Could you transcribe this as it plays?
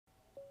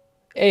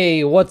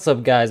Hey, what's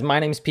up guys? My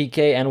name's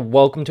PK and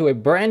welcome to a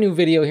brand new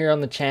video here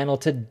on the channel.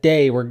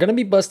 Today we're going to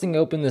be busting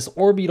open this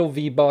Orbeetle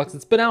V-Box.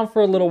 It's been out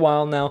for a little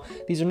while now.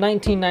 These are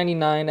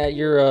 $19.99 at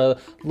your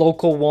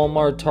local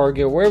Walmart,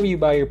 Target, wherever you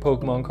buy your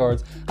Pokemon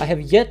cards. I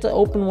have yet to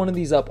open one of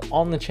these up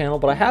on the channel,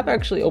 but I have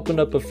actually opened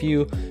up a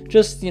few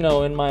just,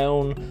 in my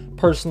own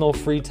personal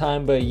free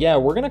time. But yeah,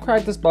 we're going to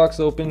crack this box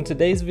open.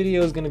 Today's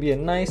video is going to be a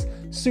nice,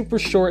 super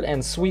short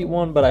and sweet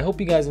one, but I hope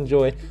you guys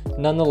enjoy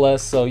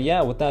nonetheless. So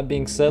yeah, with that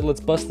being said,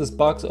 let's bust this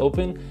box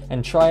open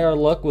and try our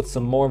luck with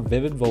some more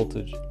Vivid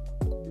Voltage.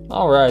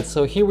 Alright,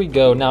 so here we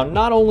go. Now,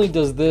 not only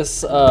does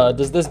this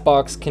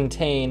box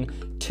contain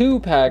 2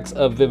 packs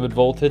of Vivid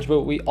Voltage,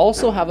 but we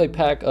also have a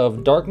pack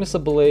of Darkness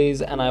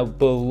Ablaze and I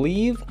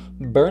believe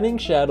Burning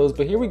Shadows.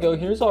 But here we go.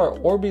 Here's our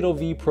Orbeetle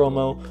V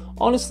promo.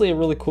 Honestly, a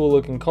really cool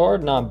looking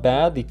card, not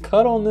bad. The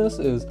cut on this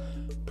is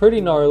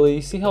pretty gnarly.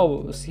 See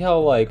how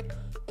like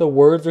the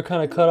words are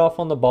kind of cut off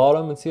on the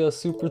bottom, and see how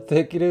super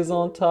thick it is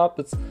on top.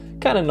 It's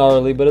kind of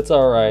gnarly, but it's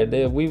all right.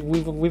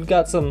 We've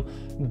got some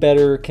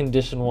better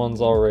condition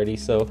ones already.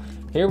 So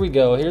here we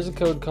go. Here's a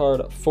code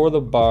card for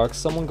the box.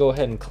 Someone go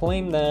ahead and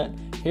claim that.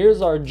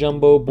 Here's our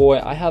Jumbo Boy.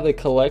 I have a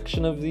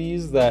collection of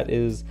these that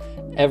is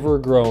ever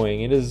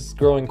growing. It is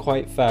growing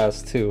quite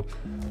fast too.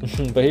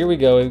 But here we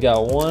go. We've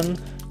got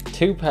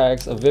 2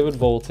 packs of Vivid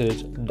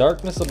Voltage,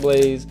 Darkness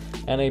Ablaze,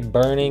 and a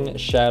Burning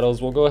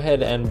Shadows. We'll go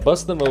ahead and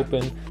bust them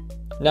open.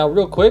 Now,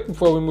 real quick,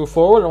 before we move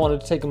forward, I wanted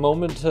to take a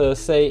moment to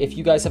say, if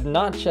you guys have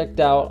not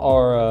checked out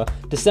our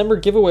December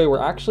giveaway,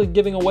 we're actually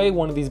giving away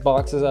one of these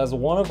boxes as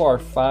one of our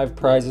 5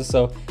 prizes,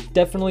 so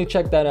definitely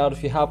check that out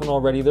if you haven't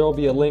already. There will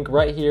be a link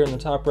right here in the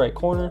top right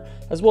corner,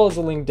 as well as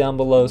a link down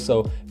below,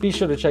 so be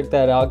sure to check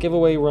that out.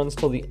 Giveaway runs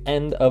till the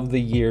end of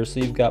the year, so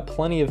you've got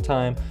plenty of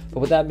time. But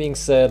with that being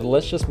said,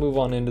 let's just move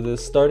on into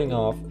this, starting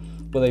off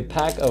with a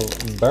pack of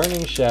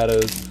Burning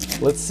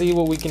Shadows. Let's see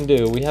what we can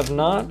do. We have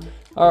not...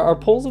 Our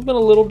pulls have been a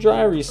little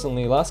dry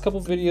recently. Last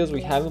couple videos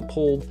we haven't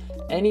pulled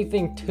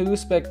anything too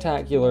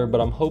spectacular,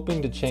 but I'm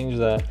hoping to change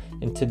that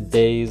in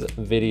today's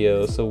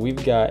video. So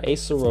we've got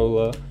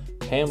Acerola,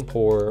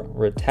 Pampor,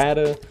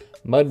 Rattata,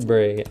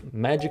 Mudbray,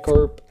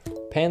 Magikarp,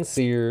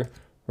 Pansear,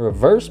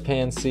 Reverse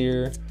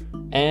Pansear,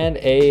 and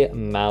a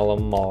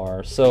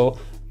Malamar. So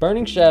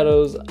Burning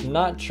Shadows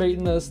not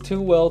treating us too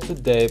well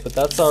today, but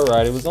that's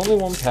alright. It was only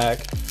 1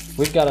 pack.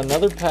 We've got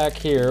another pack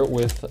here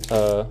with,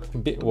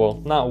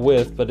 well, not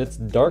with, but it's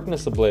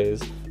Darkness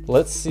Ablaze.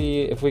 Let's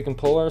see if we can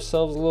pull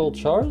ourselves a little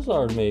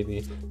Charizard,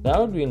 maybe. That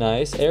would be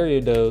nice.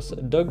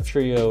 Ariados,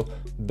 Dugtrio,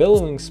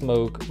 Billowing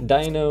Smoke,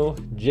 Dino,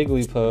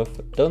 Jigglypuff,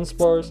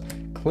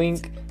 Dunsparce,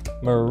 Clink,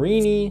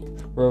 Marini,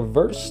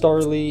 Reverse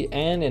Starly,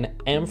 and an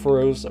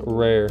Ampharos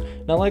Rare.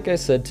 Now, like I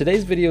said,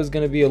 today's video is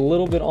going to be a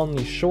little bit on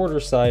the shorter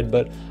side,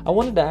 but I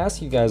wanted to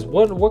ask you guys,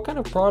 what kind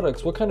of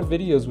products, what kind of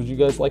videos would you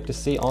guys like to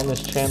see on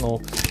this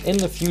channel in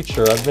the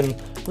future? I've been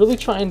really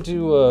trying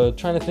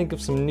to think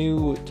of some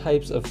new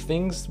types of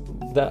things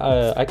that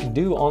I could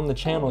do on the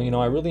channel.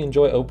 I really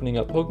enjoy opening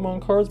up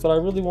Pokemon cards, but I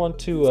really want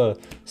to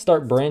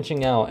start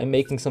branching out and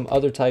making some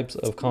other types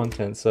of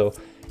content. So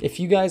if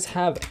you guys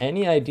have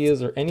any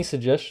ideas or any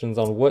suggestions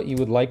on what you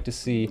would like to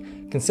see,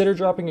 consider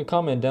dropping a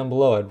comment down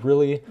below. I'd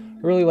really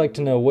like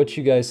to know what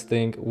you guys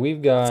think.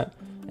 We've got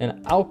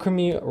an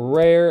Alchemy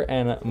Rare,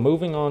 and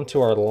moving on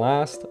to our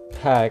last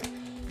pack.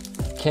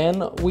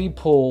 Can we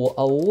pull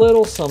a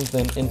little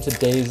something in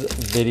today's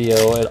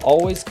video? It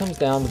always comes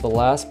down to the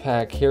last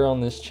pack here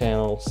on this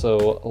channel,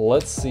 so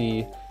let's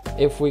see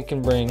if we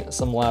can bring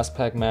some last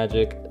pack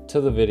magic to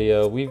the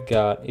video. We've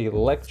got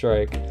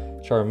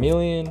Electrike,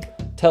 Charmeleon,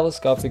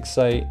 Telescopic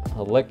Sight,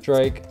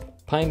 Electrike,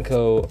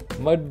 Pineco,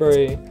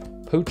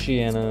 Mudbray,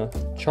 Poochyena,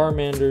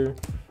 Charmander,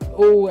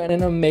 oh, and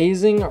an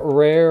amazing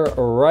rare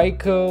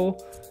Raikou,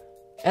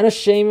 and a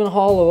Shaman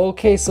Hollow.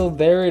 Okay, so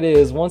there it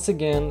is. Once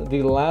again,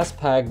 the last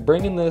pack,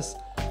 bringing this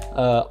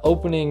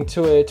opening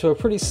to a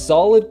pretty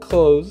solid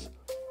close.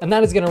 And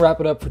that is going to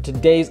wrap it up for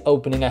today's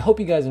opening. I hope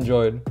you guys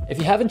enjoyed. If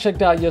you haven't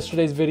checked out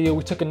yesterday's video,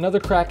 we took another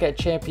crack at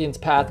Champion's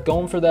Path,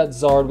 going for that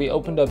Zard. We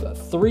opened up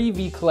 3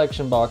 V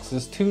collection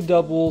boxes, 2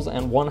 doubles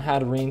and 1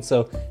 Hatterene,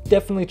 so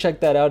definitely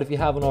check that out if you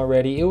haven't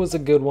already. It was a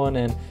good one,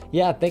 and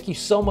yeah, thank you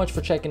so much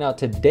for checking out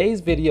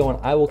today's video, and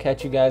I will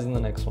catch you guys in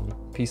the next one.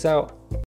 Peace out.